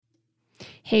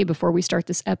Hey, before we start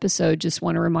this episode, just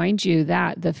want to remind you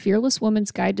that the Fearless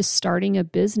Woman's Guide to Starting a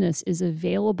Business is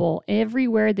available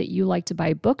everywhere that you like to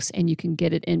buy books, and you can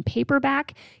get it in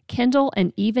paperback, Kindle,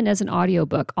 and even as an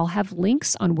audiobook. I'll have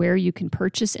links on where you can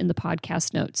purchase in the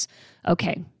podcast notes.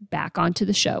 Okay, back onto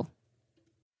the show.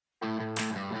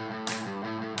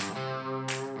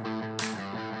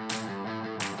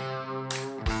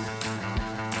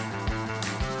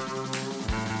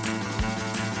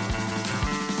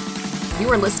 You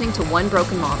are listening to One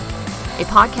Broken Mom, a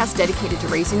podcast dedicated to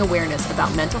raising awareness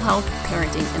about mental health,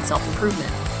 parenting, and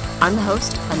self-improvement. I'm the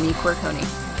host, Ami Quirconi.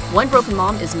 One Broken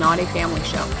Mom is not a family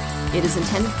show. It is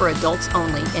intended for adults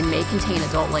only and may contain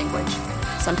adult language.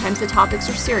 Sometimes the topics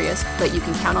are serious, but you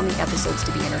can count on the episodes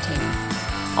to be entertaining.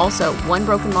 Also, One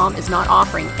Broken Mom is not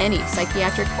offering any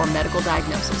psychiatric or medical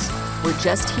diagnosis. We're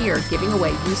just here giving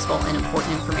away useful and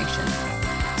important information.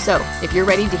 So, if you're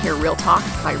ready to hear real talk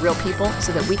by real people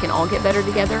so that we can all get better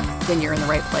together, then you're in the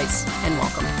right place, and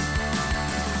welcome.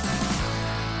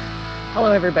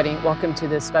 Hello, everybody. Welcome to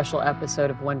this special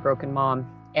episode of One Broken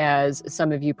Mom. As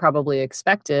some of you probably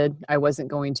expected, I wasn't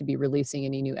going to be releasing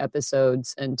any new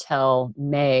episodes until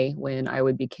May, when I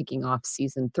would be kicking off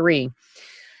season 3.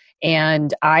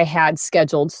 And I had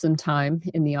scheduled some time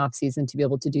in the off season to be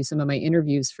able to do some of my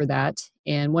interviews for that.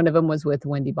 And one of them was with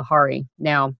Wendy Behary.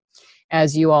 Now,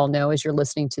 as you all know, as you're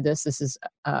listening to this,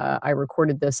 I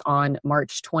recorded this on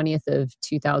March 20th of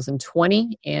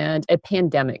 2020, and a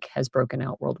pandemic has broken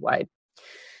out worldwide.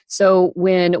 So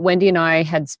when Wendy and I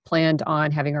had planned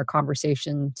on having our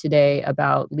conversation today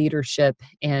about leadership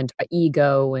and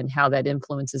ego and how that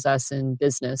influences us in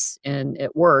business and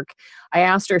at work, I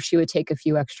asked her if she would take a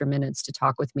few extra minutes to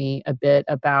talk with me a bit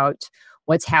about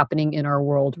what's happening in our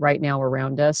world right now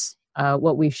around us,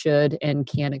 what we should and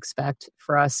can expect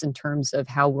for us in terms of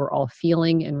how we're all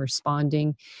feeling and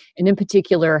responding, and in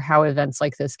particular, how events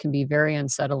like this can be very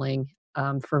unsettling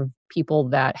for people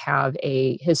that have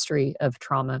a history of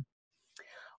trauma.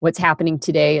 What's happening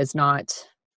today is not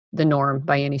the norm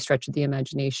by any stretch of the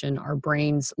imagination. Our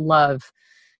brains love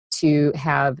to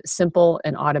have simple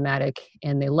and automatic,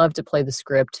 and they love to play the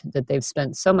script that they've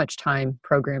spent so much time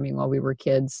programming while we were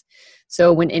kids.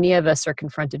 So when any of us are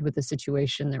confronted with a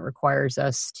situation that requires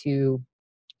us to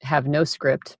have no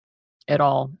script at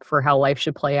all for how life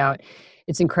should play out,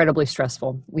 it's incredibly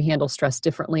stressful. We handle stress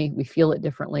differently. We feel it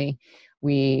differently.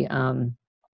 We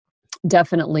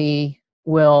definitely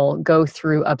will go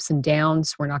through ups and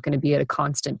downs. We're not going to be at a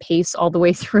constant pace all the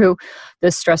way through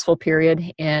this stressful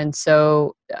period. And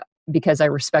so because I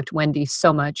respect Wendy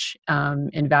so much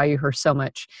and value her so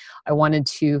much, I wanted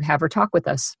to have her talk with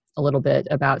us a little bit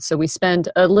about. So we spend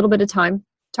a little bit of time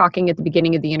talking at the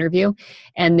beginning of the interview,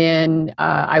 and then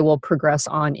I will progress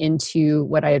on into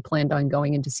what I had planned on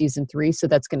going into season 3. So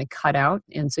that's going to cut out.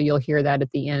 And so you'll hear that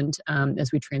at the end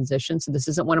as we transition. So this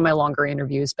isn't one of my longer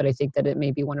interviews, but I think that it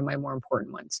may be one of my more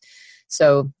important ones.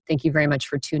 So thank you very much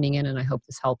for tuning in, and I hope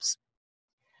this helps.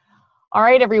 All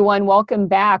right, everyone, welcome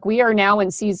back. We are now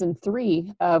in season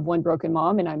 3 of One Broken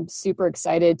Mom, and I'm super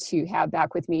excited to have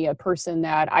back with me a person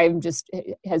that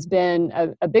has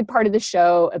been a big part of the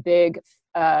show, a big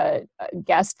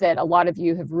guest that a lot of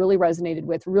you have really resonated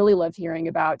with, really love hearing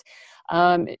about.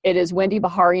 It is Wendy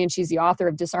Behary, and she's the author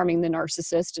of Disarming the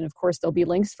Narcissist. And of course, there'll be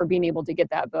links for being able to get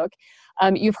that book.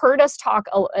 You've heard us talk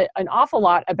an awful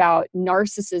lot about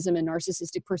narcissism and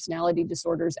narcissistic personality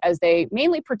disorders as they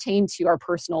mainly pertain to our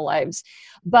personal lives.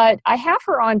 But I have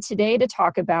her on today to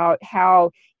talk about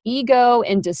how ego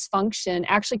and dysfunction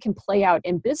actually can play out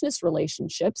in business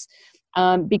relationships.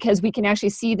 Because we can actually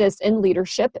see this in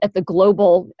leadership at the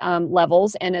global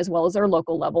levels and as well as our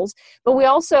local levels. But we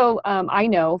also, I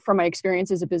know from my experience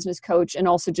as a business coach, and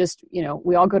also just,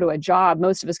 we all go to a job,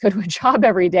 most of us go to a job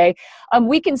every day,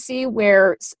 we can see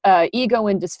where ego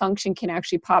and dysfunction can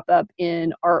actually pop up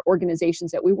in our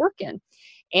organizations that we work in.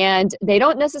 And they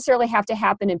don't necessarily have to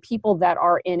happen in people that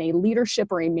are in a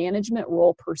leadership or a management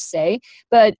role per se,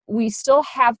 but we still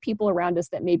have people around us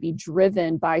that may be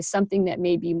driven by something that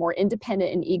may be more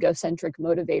independent and egocentric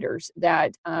motivators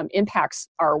that impacts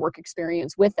our work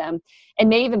experience with them and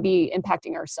may even be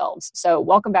impacting ourselves. So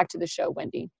welcome back to the show,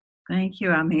 Wendy. Thank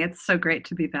you, Ami. It's so great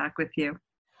to be back with you.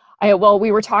 Well,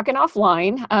 we were talking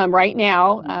offline. Right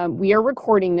now, we are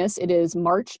recording this. It is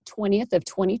March 20th of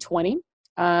 2020.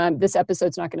 This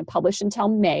episode's not going to publish until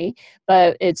May,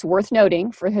 but it's worth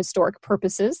noting for historic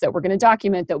purposes that we're going to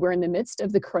document that we're in the midst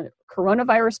of the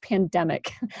coronavirus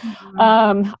pandemic.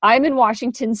 I'm in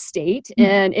Washington State,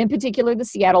 and in particular the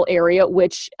Seattle area,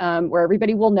 which where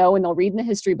everybody will know, and they'll read in the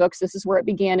history books, this is where it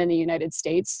began in the United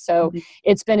States. So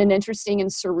it's been an interesting and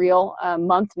surreal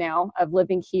month now of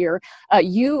living here.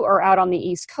 You are out on the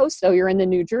East Coast, though. You're in the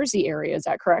New Jersey area. Is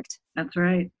that correct? That's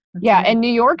right. Yeah, and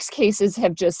New York's cases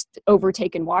have just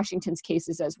overtaken Washington's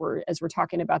cases as we're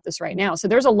talking about this right now. So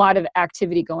there's a lot of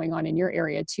activity going on in your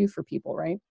area too for people,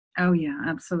 right? Oh yeah,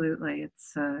 absolutely.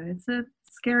 It's a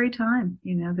scary time.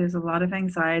 There's a lot of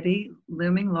anxiety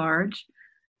looming large,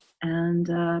 and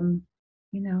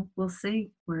we'll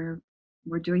see. We're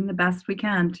doing the best we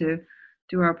can to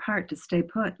do our part to stay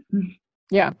put.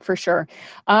 Yeah, for sure.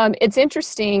 It's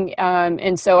interesting.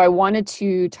 And so I wanted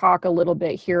to talk a little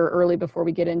bit here early before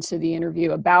we get into the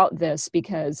interview about this,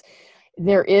 because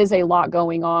there is a lot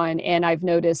going on. And I've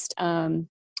noticed,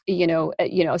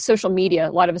 social media,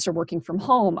 a lot of us are working from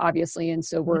home, obviously. And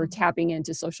so we're tapping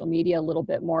into social media a little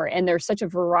bit more. And there's such a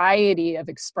variety of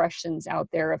expressions out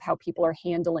there of how people are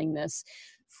handling this,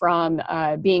 from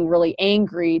being really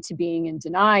angry to being in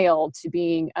denial to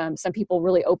being some people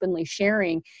really openly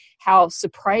sharing how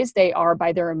surprised they are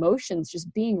by their emotions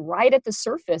just being right at the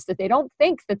surface, that they don't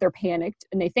think that they're panicked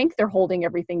and they think they're holding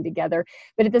everything together,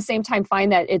 but at the same time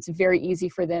find that it's very easy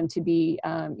for them to be,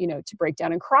 to break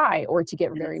down and cry or to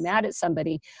get very mad at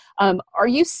somebody. Are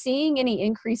you seeing any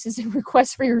increases in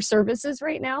requests for your services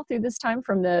right now through this time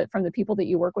from the people that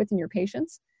you work with and your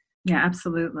patients? Yeah,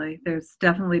 absolutely. There's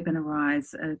definitely been a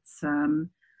rise. It's,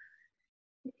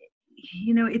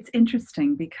 it's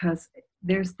interesting because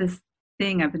there's this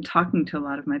thing I've been talking to a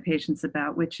lot of my patients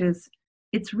about, which is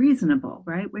it's reasonable,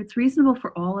 right? It's reasonable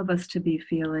for all of us to be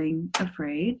feeling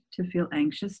afraid, to feel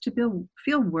anxious, to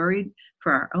feel worried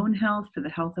for our own health, for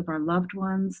the health of our loved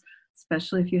ones,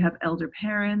 especially if you have elder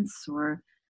parents or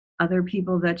other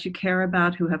people that you care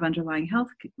about who have underlying health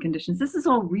conditions. This is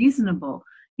all reasonable.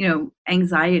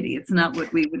 Anxiety. It's not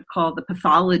what we would call the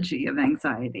pathology of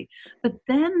anxiety. But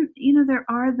then, there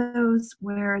are those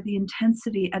where the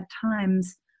intensity at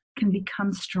times can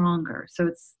become stronger. So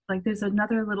it's like there's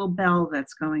another little bell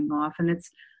that's going off, and it's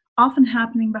often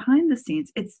happening behind the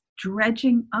scenes. It's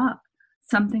dredging up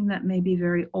something that may be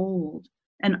very old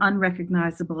and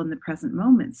unrecognizable in the present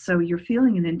moment. So you're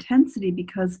feeling an intensity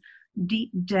because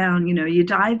deep down, you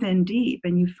dive in deep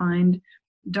and you find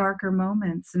darker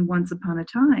moments in once upon a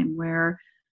time where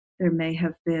there may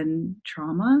have been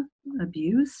trauma,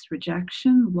 abuse,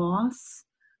 rejection, loss,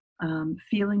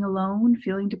 feeling alone,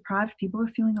 feeling deprived. People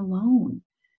are feeling alone.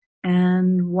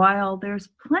 And while there's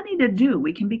plenty to do,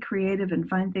 we can be creative and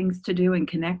find things to do and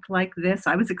connect like this.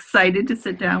 I was excited to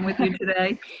sit down with you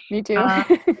today. Me too.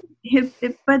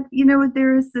 But,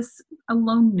 there is this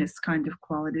aloneness kind of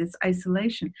quality, this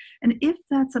isolation. And if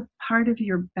that's a part of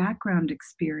your background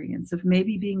experience of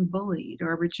maybe being bullied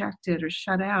or rejected or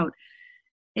shut out,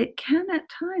 it can at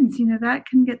times, that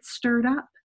can get stirred up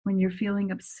when you're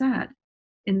feeling upset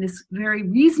in this very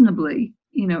reasonably,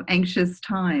 anxious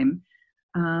time.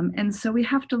 And so we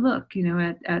have to look,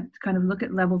 at kind of look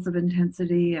at levels of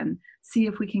intensity and see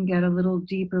if we can get a little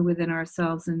deeper within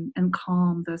ourselves and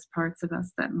calm those parts of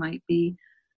us that might be,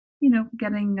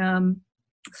 getting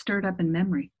stirred up in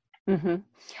memory. Mm-hmm.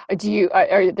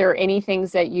 Are there any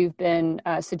things that you've been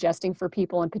suggesting for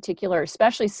people in particular,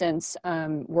 especially since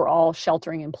we're all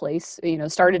sheltering in place?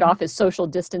 Started off as social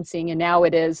distancing, and now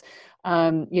it is,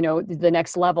 the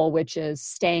next level, which is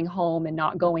staying home and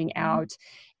not going out.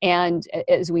 And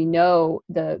as we know,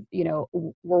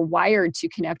 we're wired to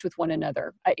connect with one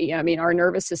another. Our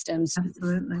nervous systems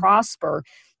Absolutely. prosper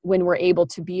when we're able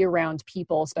to be around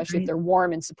people, especially if they're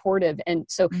warm and supportive. And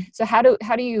so how do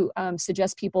you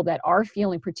suggest people that are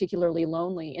feeling particularly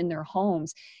lonely in their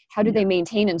homes, how do they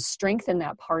maintain and strengthen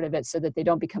that part of it so that they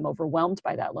don't become overwhelmed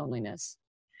by that loneliness?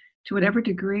 To whatever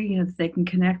degree they can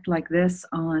connect like this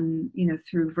on,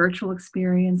 through virtual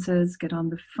experiences, get on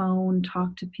the phone,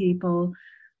 talk to people,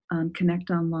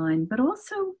 connect online. But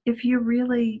also if you're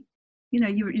really,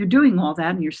 you're doing all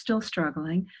that and you're still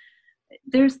struggling,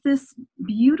 there's this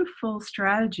beautiful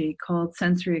strategy called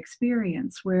sensory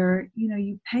experience where,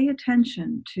 you pay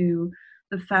attention to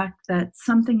the fact that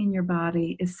something in your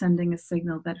body is sending a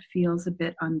signal that feels a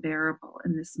bit unbearable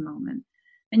in this moment.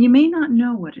 And you may not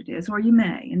know what it is, or you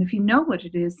may. And if you know what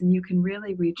it is, then you can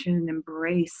really reach in and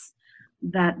embrace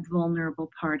that vulnerable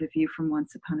part of you from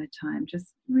once upon a time.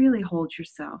 Just really hold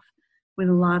yourself with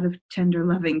a lot of tender,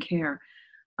 loving care.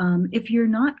 If you're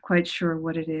not quite sure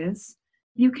what it is,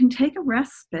 you can take a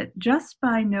respite just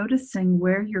by noticing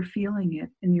where you're feeling it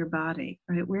in your body,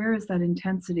 right? Where is that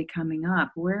intensity coming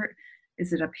up? Where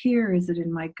is it up here? Is it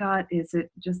in my gut? Is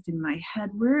it just in my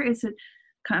head? Where is it?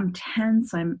 I'm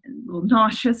tense, I'm a little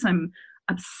nauseous, I'm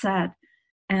upset.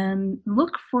 And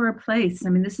look for a place. I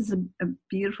mean, this is a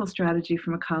beautiful strategy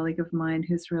from a colleague of mine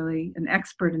who's really an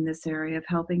expert in this area of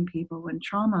helping people when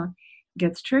trauma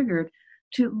gets triggered,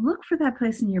 to look for that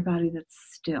place in your body that's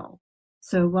still.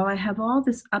 So while I have all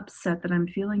this upset that I'm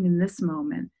feeling in this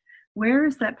moment, where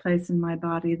is that place in my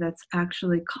body that's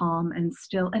actually calm and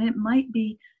still? And it might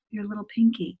be your little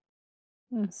pinky.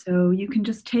 Mm. So you can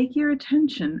just take your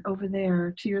attention over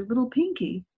there to your little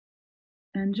pinky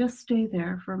and just stay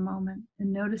there for a moment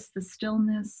and notice the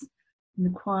stillness and the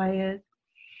quiet,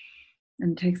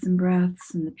 and take some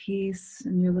breaths and the peace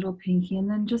in your little pinky. And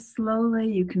then just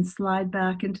slowly you can slide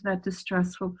back into that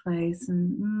distressful place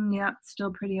and yeah,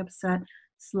 still pretty upset.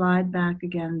 Slide back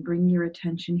again, bring your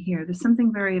attention here. There's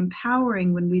something very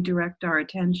empowering when we direct our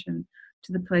attention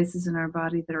to the places in our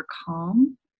body that are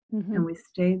calm, Mm-hmm. and we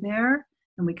stay there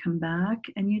and we come back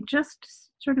and you just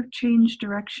sort of change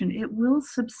direction. It will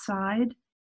subside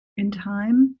in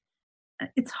time.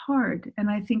 It's hard,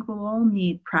 and I think we'll all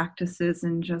need practices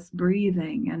in just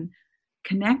breathing and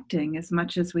connecting as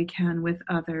much as we can with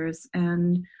others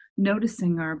and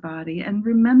noticing our body and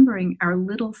remembering our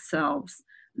little selves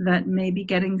that may be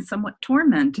getting somewhat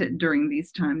tormented during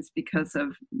these times because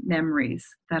of memories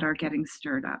that are getting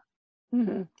stirred up.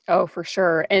 Mm-hmm. Oh, for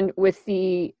sure. And with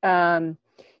the,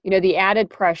 the added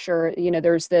pressure,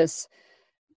 there's this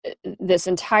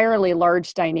entirely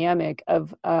large dynamic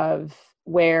of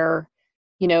where,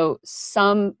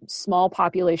 some small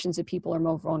populations of people are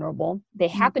more vulnerable. They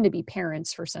Mm, happen to be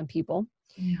parents for some people.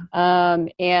 yeah.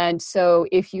 And so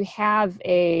if you have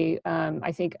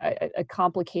I think a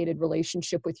complicated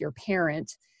relationship with your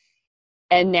parent,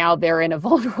 and now they're in a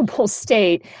vulnerable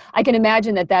state, I can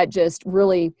imagine that just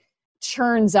really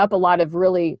churns up a lot of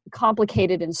really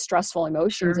complicated and stressful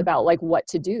emotions Sure. about like what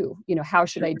to do. How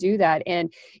should Sure. I do that?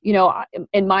 And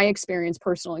in my experience,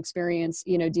 personal experience,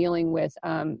 dealing with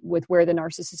where the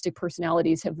narcissistic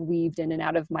personalities have weaved in and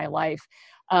out of my life,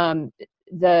 um,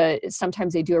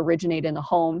 sometimes they do originate in the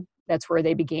home. That's where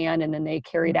they began, and then they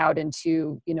carried out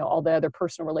into all the other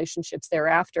personal relationships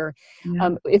thereafter.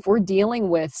 Yeah. If we're dealing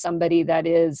with somebody that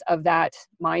is of that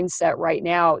mindset right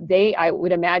now, I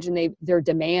would imagine their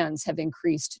demands have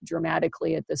increased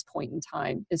dramatically at this point in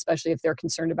time, especially if they're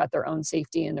concerned about their own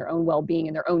safety and their own well-being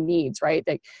and their own needs, right?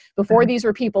 Before, these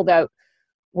were people that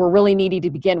were really needy to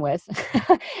begin with.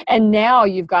 And now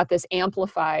you've got this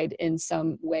amplified in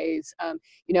some ways.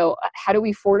 How do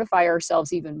we fortify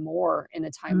ourselves even more in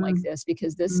a time like Mm, this?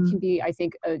 Because this mm, can be, I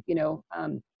think,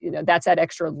 that's that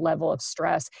extra level of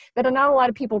stress that not a lot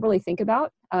of people really think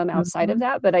about outside of mhm.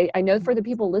 that. But I know for the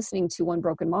people listening to One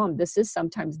Broken Mom, this is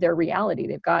sometimes their reality.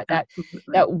 They've got Absolutely.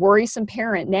 that worrisome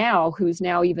parent now who's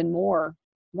now even more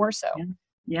so. Yeah.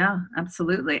 Yeah,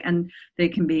 absolutely. And they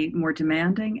can be more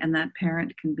demanding, and that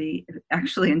parent can be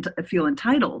actually feel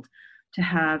entitled to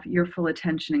have your full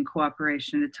attention and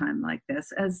cooperation at a time like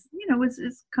this, as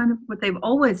is kind of what they've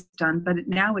always done, but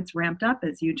now it's ramped up,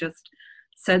 as you just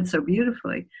said so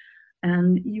beautifully.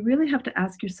 And you really have to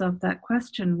ask yourself that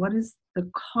question: what is the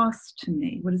cost to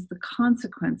me? What is the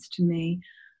consequence to me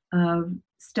of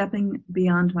stepping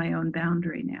beyond my own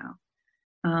boundary now?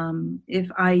 If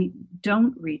I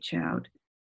don't reach out,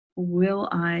 will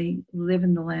I live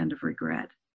in the land of regret?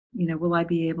 Will I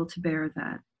be able to bear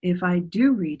that? If I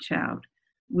do reach out,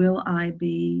 will I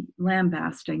be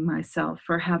lambasting myself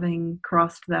for having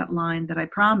crossed that line that I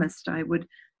promised I would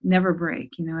never break?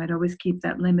 I'd always keep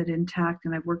that limit intact,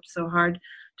 and I've worked so hard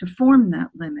to form that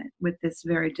limit with this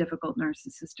very difficult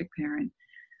narcissistic parent.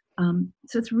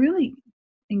 So it's really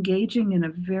engaging in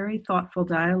a very thoughtful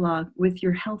dialogue with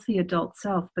your healthy adult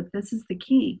self. But this is the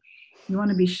key. You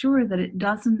want to be sure that it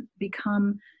doesn't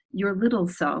become your little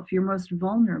self, your most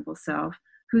vulnerable self,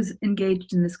 who's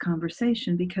engaged in this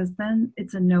conversation, because then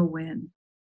it's a no-win.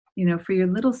 For your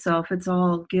little self, it's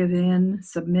all give in,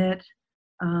 submit,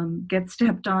 get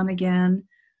stepped on again,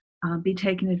 be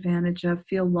taken advantage of,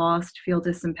 feel lost, feel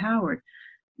disempowered.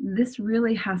 This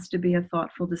really has to be a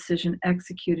thoughtful decision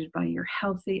executed by your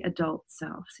healthy adult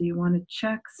self. So you want to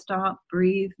check, stop,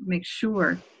 breathe, make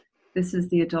sure this is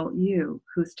the adult you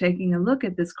who's taking a look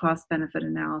at this cost benefit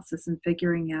analysis and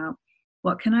figuring out,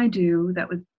 what can I do that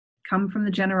would come from the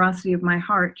generosity of my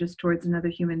heart just towards another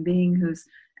human being who's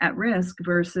at risk,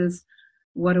 versus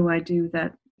what do I do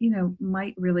that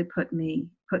might really put me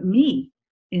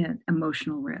in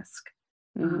emotional risk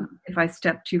Hmm. if I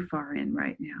step too far in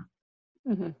right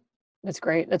now. Hmm. That's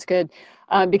great. That's good.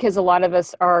 Because a lot of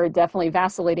us are definitely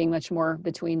vacillating much more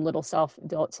between little self,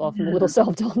 adult self, and little Yeah.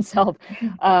 self, adult self.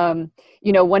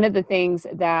 Yeah. One of the things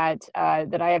that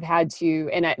that I have had to,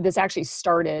 and this actually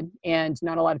started, and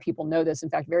not a lot of people know this. In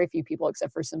fact, very few people,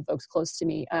 except for some folks close to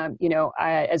me.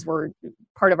 As we're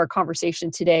part of our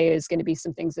conversation today, is going to be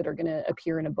some things that are going to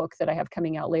appear in a book that I have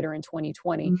coming out later in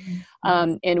 2020.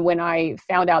 Mm-hmm. And when I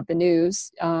found out the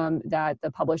news that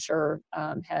the publisher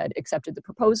had accepted the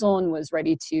proposal and was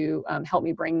ready to help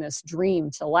me bring this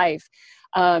dream to life,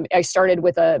 I started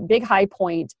with a big high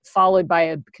point, followed by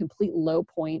a complete low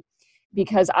point,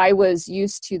 because I was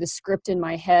used to the script in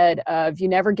my head of you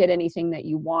never get anything that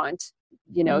you want.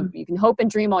 You can hope and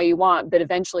dream all you want, but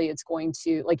eventually it's going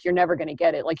to, like, you're never going to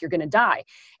get it, like you're going to die.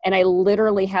 And I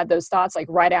literally had those thoughts, like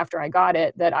right after I got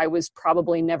it, that I was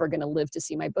probably never going to live to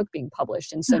see my book being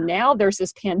published. And so now there's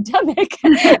this pandemic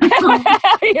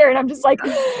here, and I'm just like,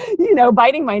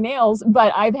 biting my nails.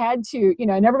 But I've had to,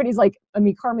 and everybody's like, I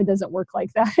mean, karma doesn't work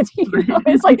like that.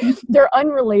 It's like they're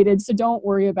unrelated, so don't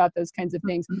worry about those kinds of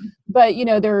things. But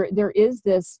there is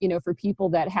this, for people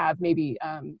that have maybe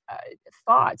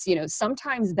thoughts,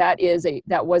 sometimes that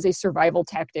was a survival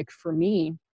tactic for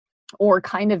me, or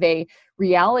kind of a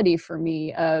reality for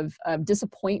me of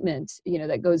disappointment,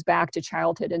 that goes back to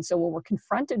childhood. And so when we're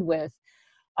confronted with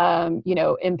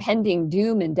impending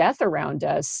doom and death around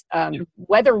us,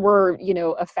 whether we're,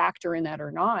 a factor in that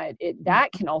or not,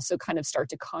 that can also kind of start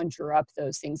to conjure up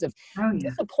those things of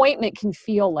disappointment can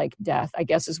feel like death, I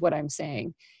guess is what I'm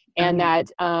saying. And that,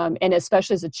 and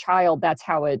especially as a child, that's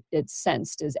how it's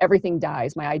sensed, is everything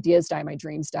dies. My ideas die, my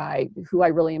dreams die. Who I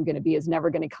really am going to be is never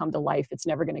going to come to life. It's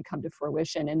never going to come to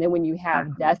fruition. And then when you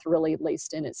have death really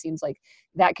laced in, it seems like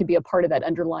that could be a part of that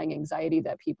underlying anxiety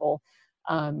that people,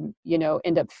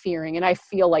 end up fearing. And I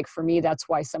feel like for me, that's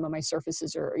why some of my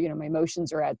surfaces are, my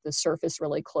emotions are at the surface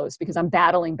really close, because I'm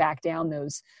battling back down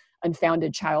those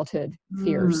unfounded childhood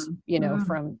fears,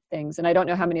 from things. And I don't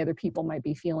know how many other people might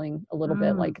be feeling a little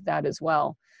bit like that as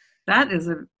well. That is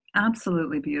an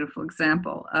absolutely beautiful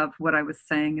example of what I was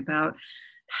saying about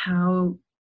how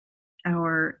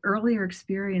our earlier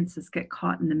experiences get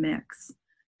caught in the mix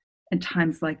at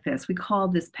times like this. We call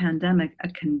this pandemic a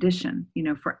condition,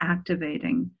 for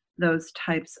activating those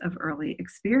types of early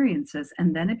experiences.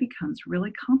 And then it becomes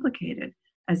really complicated,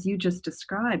 as you just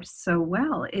described so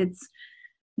well. It's,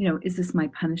 is this my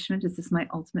punishment? Is this my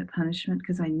ultimate punishment?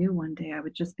 Because I knew one day I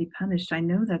would just be punished. I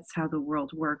know that's how the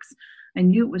world works. I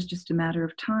knew it was just a matter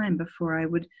of time before I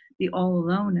would be all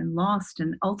alone and lost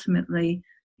and ultimately,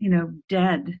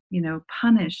 dead,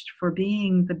 punished for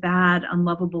being the bad,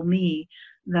 unlovable me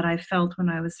that I felt when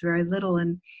I was very little.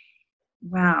 And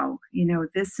wow,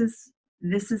 this is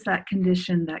that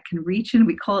condition that can reach, and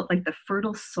we call it like the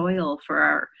fertile soil for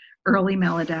our early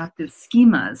maladaptive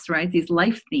schemas, right? These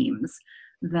life themes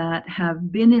that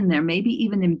have been in there, maybe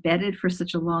even embedded for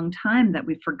such a long time that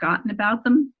we've forgotten about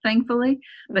them, thankfully.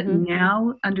 But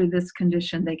now under this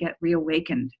condition, they get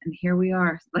reawakened. And here we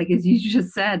are, like, as you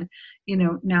just said,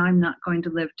 now I'm not going to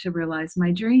live to realize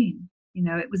my dream.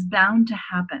 It was bound to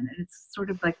happen. And it's sort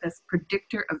of like this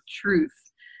predictor of truth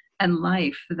and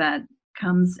life that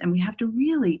comes, and we have to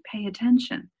really pay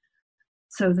attention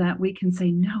so that we can say,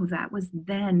 no, that was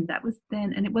then,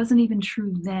 and it wasn't even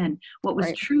true then. What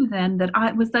was true then that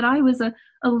I was a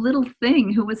little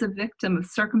thing who was a victim of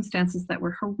circumstances that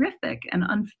were horrific and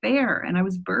unfair, and I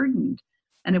was burdened,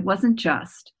 and it wasn't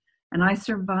just, and I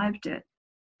survived it.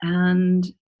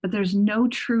 But there's no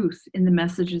truth in the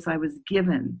messages I was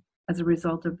given as a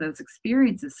result of those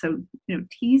experiences. So,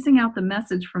 teasing out the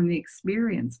message from the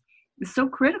experience is so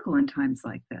critical in times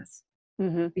like this.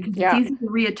 Because it's easy to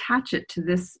reattach it to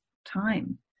this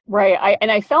time. Right.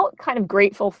 I felt kind of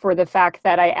grateful for the fact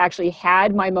that I actually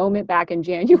had my moment back in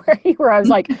January where I was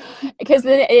like, because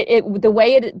the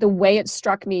way it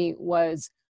struck me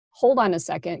was, hold on a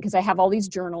second, because I have all these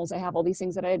journals, I have all these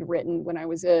things that I had written when I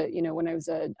was a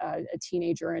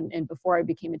teenager and before I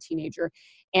became a teenager.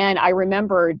 And I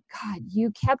remembered, God,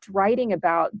 you kept writing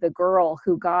about the girl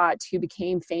who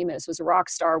became famous, was a rock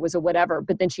star, was a whatever,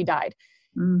 but then she died.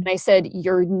 And I said,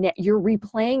 you're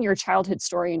replaying your childhood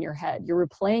story in your head. You're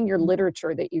replaying your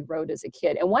literature that you wrote as a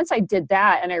kid. And once I did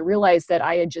that, and I realized that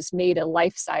I had just made a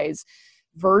life-size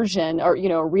version, or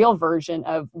a real version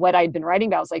of what I'd been writing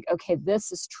about, I was like, okay,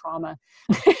 this is trauma,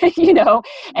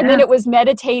 and then it was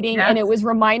meditating, and it was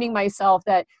reminding myself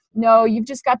that No, you've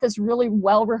just got this really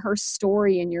well-rehearsed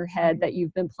story in your head that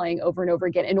you've been playing over and over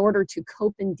again in order to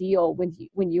cope and deal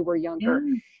when you were Yeah, younger.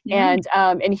 yeah,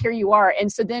 And here you are.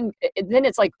 And so then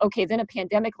it's like, okay, then a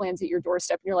pandemic lands at your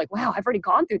doorstep and you're like, wow, I've already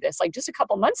gone through this. Like just a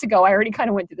couple months ago, I already kind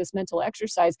of went through this mental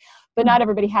exercise, but not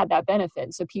everybody had that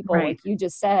benefit. So people, right. like you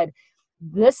just said,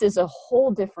 this is a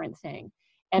whole different thing.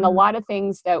 And a Mm. lot of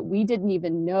things that we didn't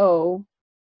even know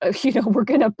were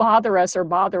going to bother us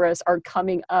are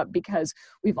coming up because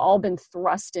we've all been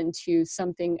thrust into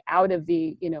something out of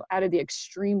the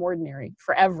extreme ordinary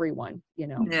for everyone.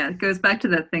 Yeah, it goes back to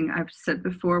that thing I've said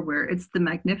before, where it's the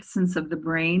magnificence of the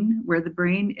brain, where the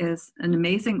brain is an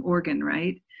amazing organ,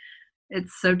 right?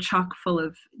 It's so chock full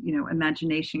of,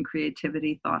 imagination,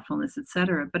 creativity, thoughtfulness,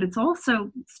 etc. But it's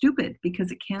also stupid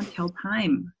because it can't tell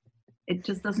time. It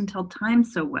just doesn't tell time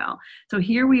so well. So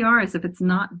here we are, as if it's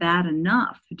not bad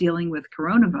enough dealing with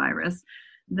coronavirus,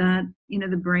 that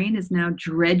the brain is now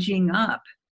dredging up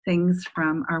things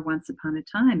from our once upon a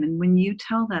time. And when you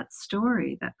tell that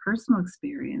story, that personal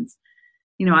experience,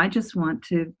 I just want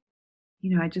to,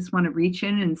 reach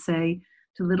in and say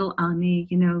to little Ani,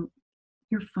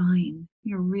 you're fine.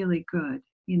 You're really good.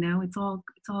 It's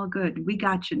all good. We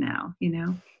got you now,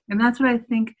 And that's what I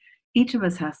think each of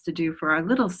us has to do for our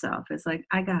little self. Is like,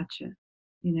 I got you,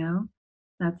 you know?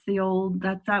 That's the old,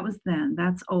 that was then.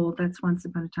 That's old. That's once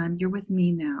upon a time. You're with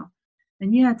me now.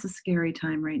 And yeah, it's a scary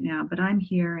time right now, but I'm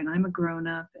here and I'm a grown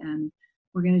up and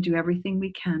we're going to do everything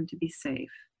we can to be safe,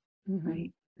 Hmm.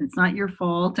 right? It's not your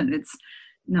fault and it's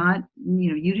not,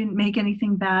 you didn't make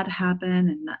anything bad happen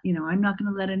and, I'm not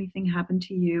going to let anything happen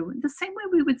to you. The same way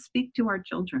we would speak to our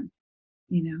children,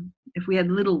 if we had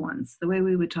little ones, the way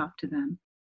we would talk to them.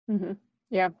 Hmm.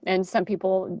 Yeah. And some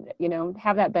people,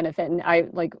 have that benefit.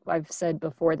 And like I've said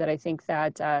before, that I think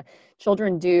that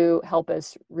children do help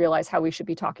us realize how we should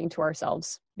be talking to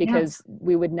ourselves, Yes. because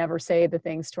we would never say the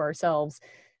things to ourselves,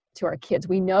 to our kids.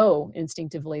 We know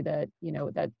instinctively that,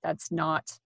 that's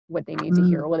not what they need to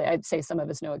hear. Mm, Well, I'd say some of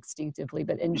us know instinctively,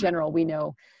 but in general, we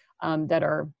know that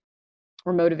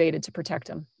we're motivated to protect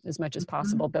them as much as mhm.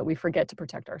 possible, but we forget to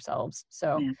protect ourselves.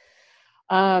 So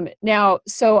Yeah. now,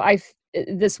 so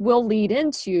this will lead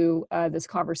into this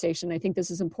conversation. I think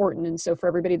this is important. And so for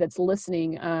everybody that's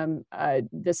listening, I'm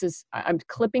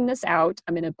clipping this out.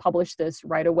 I'm going to publish this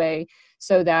right away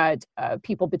so that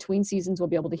people between seasons will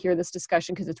be able to hear this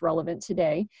discussion because it's relevant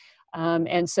today.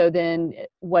 And so then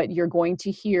what you're going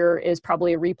to hear is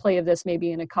probably a replay of this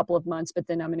maybe in a couple of months, but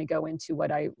then I'm going to go into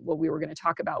what we were going to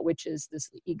talk about, which is this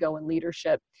ego and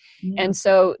leadership. Yeah. And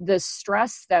so the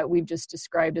stress that we've just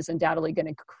described is undoubtedly going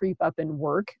to creep up in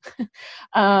work.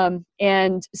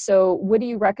 And so what do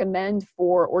you recommend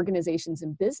for organizations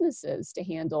and businesses to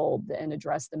handle and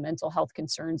address the mental health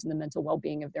concerns and the mental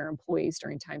well-being of their employees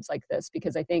during times like this?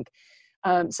 Because I think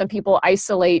some people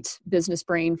isolate business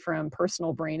brain from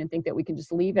personal brain and think that we can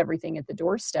just leave everything at the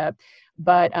doorstep.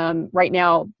 But right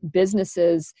now,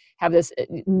 businesses have this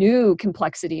new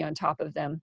complexity on top of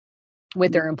them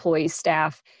with Yeah. their employees,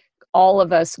 staff, all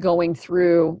of us going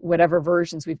through whatever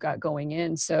versions we've got going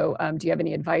in. So do you have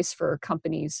any advice for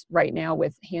companies right now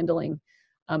with handling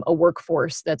a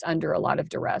workforce that's under a lot of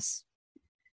duress?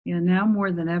 Yeah, now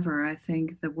more than ever, I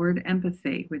think the word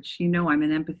empathy, which I'm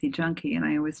an empathy junkie and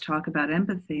I always talk about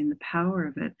empathy and the power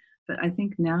of it. But I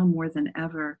think now more than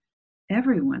ever,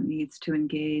 everyone needs to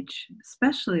engage,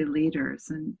 especially leaders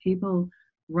and people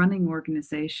running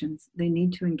organizations. They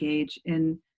need to engage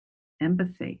in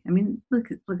empathy. I mean,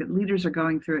 look at leaders are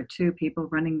going through it too. People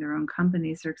running their own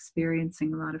companies are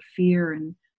experiencing a lot of fear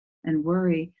and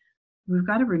worry. We've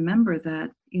got to remember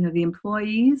that, the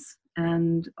employees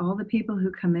and all the people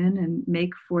who come in and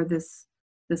make for this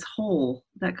whole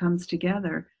that comes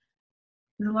together,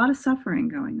 there's a lot of suffering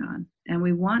going on. And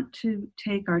we want to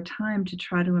take our time to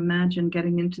try to imagine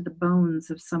getting into the bones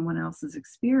of someone else's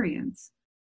experience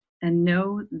and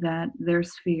know that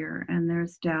there's fear and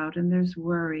there's doubt and there's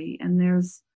worry and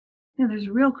there's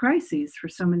real crises for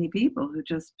so many people who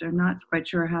just are not quite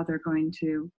sure how they're going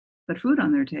to put food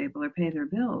on their table or pay their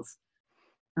bills,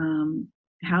 um,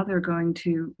 how they're going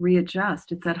to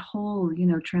readjust. It's that whole,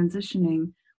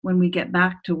 transitioning when we get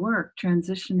back to work,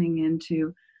 transitioning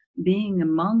into being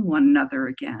among one another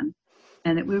again.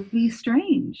 And it will be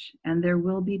strange. And there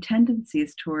will be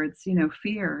tendencies towards,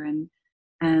 fear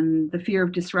and the fear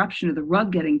of disruption or the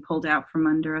rug getting pulled out from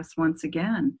under us once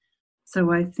again.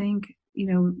 So I think,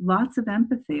 lots of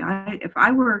empathy. If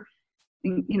I were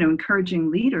encouraging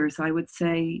leaders, I would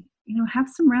say, have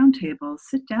some roundtables,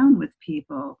 sit down with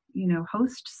people,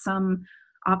 host some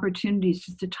opportunities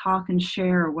just to talk and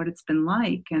share what it's been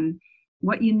like and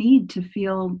what you need to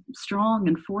feel strong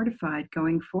and fortified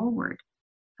going forward.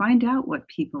 find out what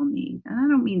people need. And I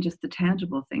don't mean just the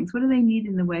tangible things. What do they need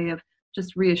in the way of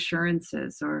just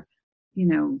reassurances or,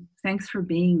 thanks for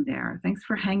being there, thanks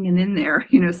for hanging in there,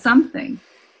 something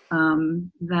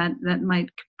that might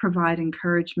provide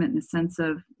encouragement in the sense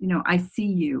of, I see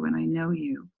you and I know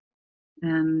you.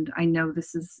 And I know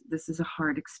this is a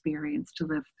hard experience to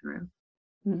live through.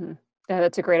 Mm-hmm. Yeah,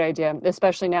 that's a great idea,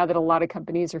 especially now that a lot of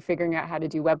companies are figuring out how to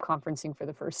do web conferencing for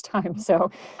the first time.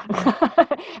 So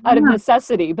out of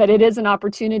necessity, but it is an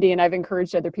opportunity. And I've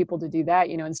encouraged other people to do that,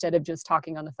 instead of just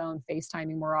talking on the phone,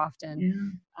 FaceTiming more often.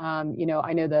 Yeah.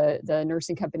 I know the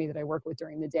nursing company that I work with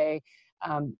during the day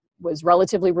was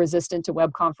relatively resistant to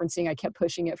web conferencing. I kept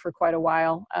pushing it for quite a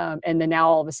while. And then now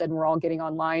all of a sudden we're all getting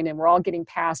online and we're all getting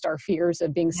past our fears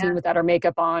of being seen without our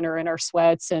makeup on or in our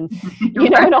sweats and,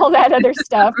 and all that other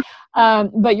stuff.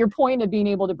 But your point of being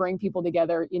able to bring people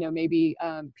together, maybe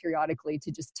periodically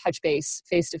to just touch base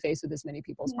face to face with as many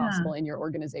people as possible in your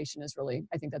organization is really,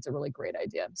 I think that's a really great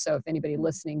idea. So if anybody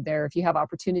listening there, if you have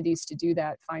opportunities to do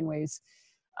that, find ways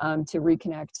to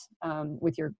reconnect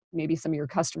with maybe some of your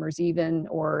customers even,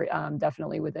 or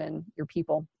definitely within your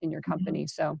people in your company.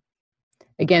 So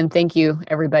again, thank you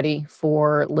everybody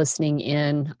for listening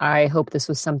in. I hope this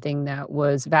was something that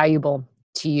was valuable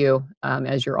to you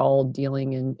as you're all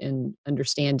dealing and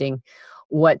understanding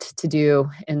what to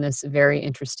do in this very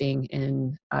interesting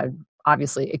and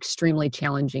obviously extremely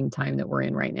challenging time that we're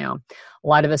in right now. A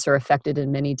lot of us are affected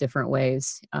in many different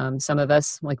ways. Some of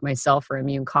us, like myself, are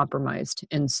immune compromised.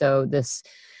 And so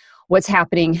what's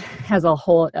happening has a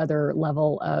whole other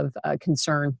level of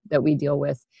concern that we deal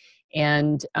with.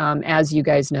 And as you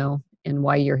guys know, and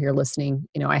why you're here listening,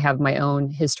 I have my own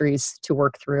histories to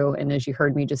work through. And as you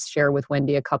heard me just share with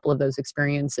Wendy a couple of those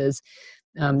experiences,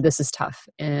 this is tough.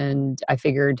 And I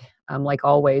figured, like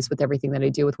always, with everything that I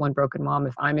do with One Broken Mom,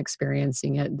 if I'm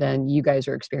experiencing it, then you guys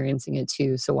are experiencing it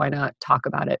too. So why not talk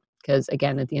about it? Because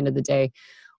again, at the end of the day,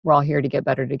 we're all here to get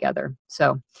better together.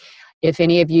 So if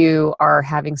any of you are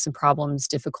having some problems,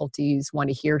 difficulties, want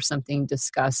to hear something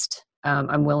discussed,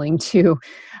 I'm willing to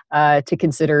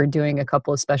consider doing a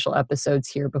couple of special episodes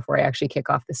here before I actually kick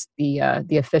off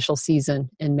the official season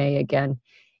in May again.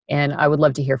 And I would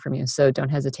love to hear from you. So don't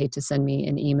hesitate to send me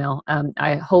an email.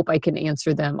 I hope I can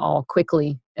answer them all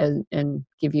quickly and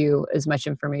give you as much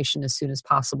information as soon as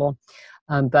possible.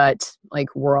 But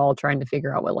we're all trying to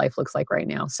figure out what life looks like right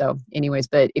now. So anyways,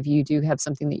 but if you do have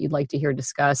something that you'd like to hear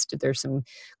discussed, if there's some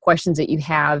questions that you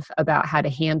have about how to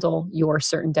handle your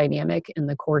certain dynamic in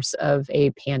the course of a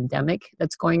pandemic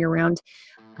that's going around,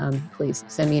 please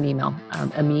send me an email,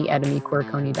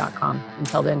 ami@amiquirconi.com.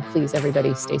 Until then, please,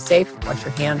 everybody, stay safe, wash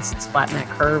your hands, flatten that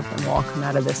curve, and we'll all come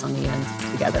out of this on the end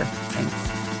together. Thanks.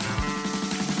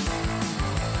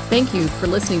 Thank you for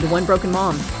listening to One Broken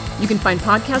Mom. You can find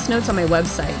podcast notes on my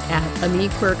website at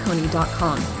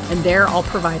amiquirconi.com, and there I'll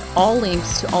provide all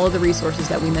links to all of the resources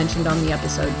that we mentioned on the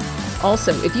episode.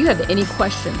 Also, if you have any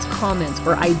questions, comments,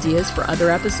 or ideas for other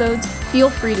episodes,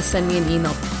 feel free to send me an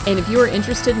email. And if you are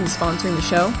interested in sponsoring the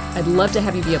show, I'd love to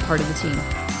have you be a part of the team.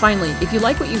 Finally, if you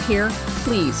like what you hear,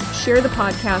 please share the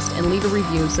podcast and leave a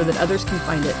review so that others can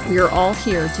find it. We are all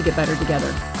here to get better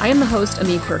together. I am the host,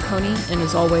 Ami Quirconi, and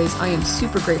as always, I am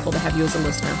super grateful to have you as a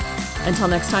listener. Until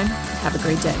next time, have a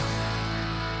great day.